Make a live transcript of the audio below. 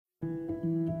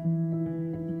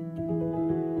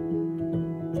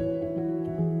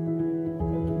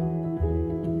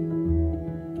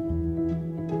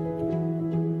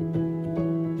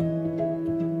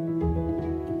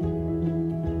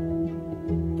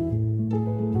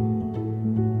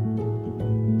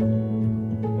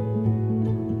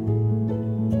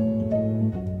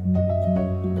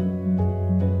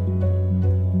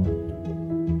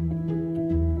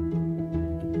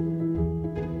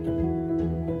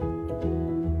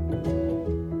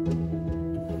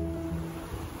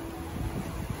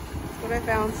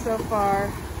found so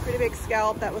far. Pretty big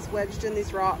scallop that was wedged in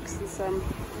these rocks, and some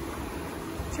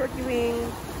turkey wing,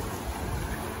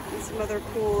 and some other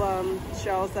cool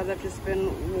shells that have just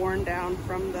been worn down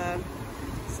from the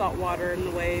salt water and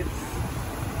the waves.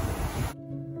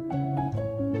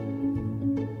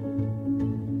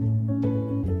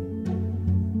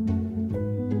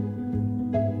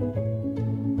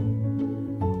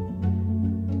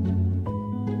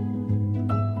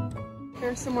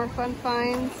 Here's some more fun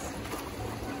finds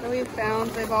that we've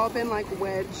found. They've all been like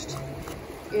wedged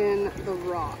in the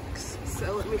rocks.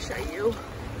 So let me show you.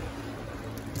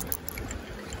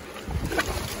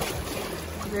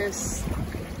 This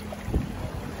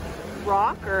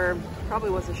rock, or probably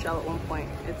was a shell at one point.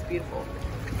 It's beautiful.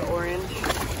 The orange.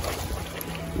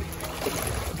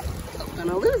 I'm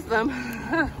gonna lose them.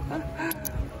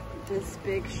 This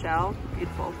big shell,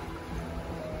 beautiful.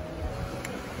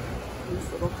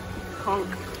 This little conch.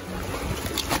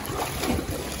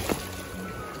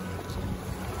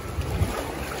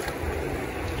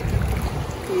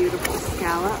 Beautiful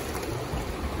scallop.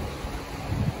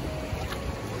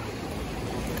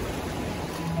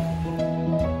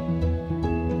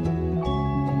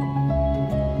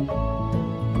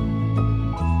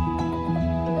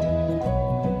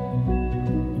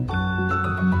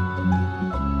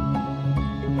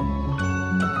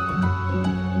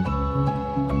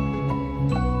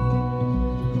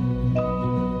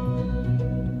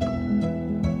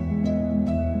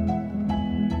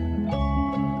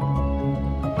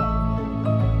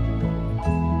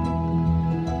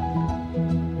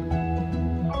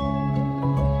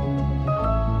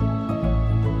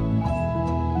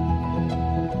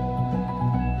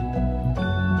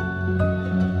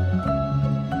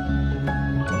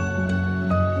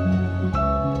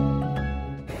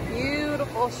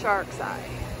 Shark's eye.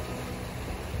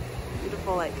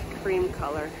 Beautiful, like cream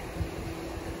color.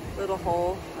 Little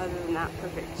hole, other than that,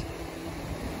 perfect.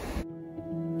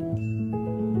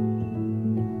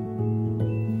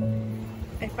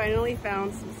 I finally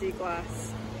found some sea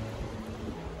glass.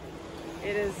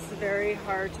 It is very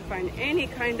hard to find any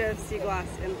kind of sea glass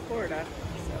in Florida,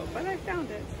 but I found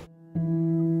it.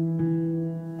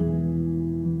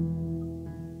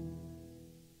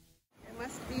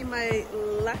 My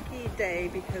lucky day,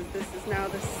 because this is now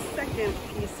the second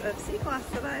piece of sea glass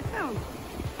that I found.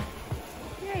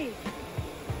 Yay!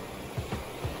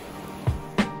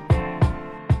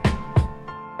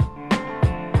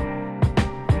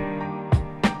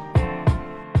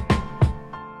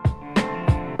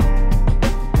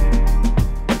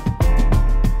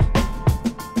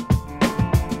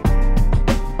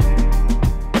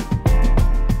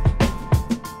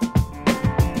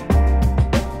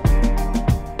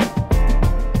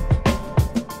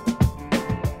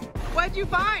 What'd you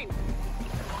find?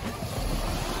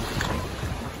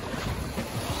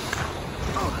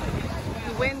 Oh,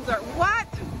 the winds are, what?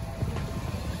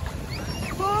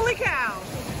 Holy cow.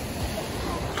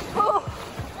 Oh,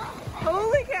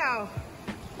 holy cow.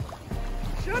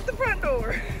 Shut the front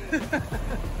door.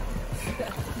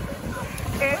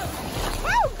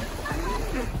 Woo!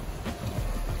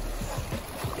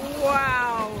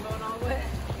 Wow. Going all the way?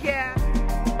 Yeah.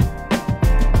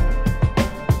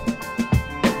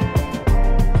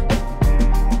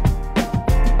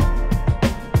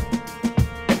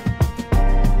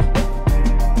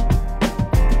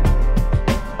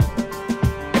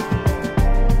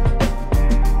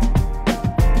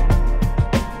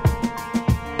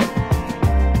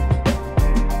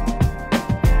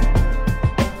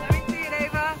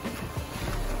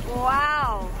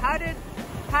 Wow.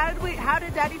 How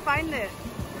did Daddy find it?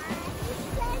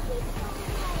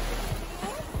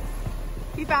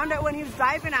 He found it when he was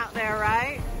diving out there,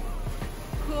 right?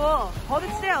 Cool. Hold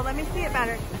it still. Let me see it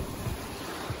better.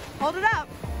 Hold it up.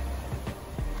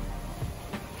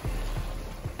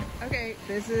 Okay,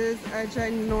 this is a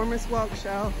ginormous whelk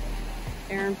shell.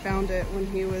 Aaron found it when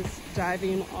he was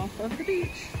diving off of the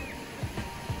beach.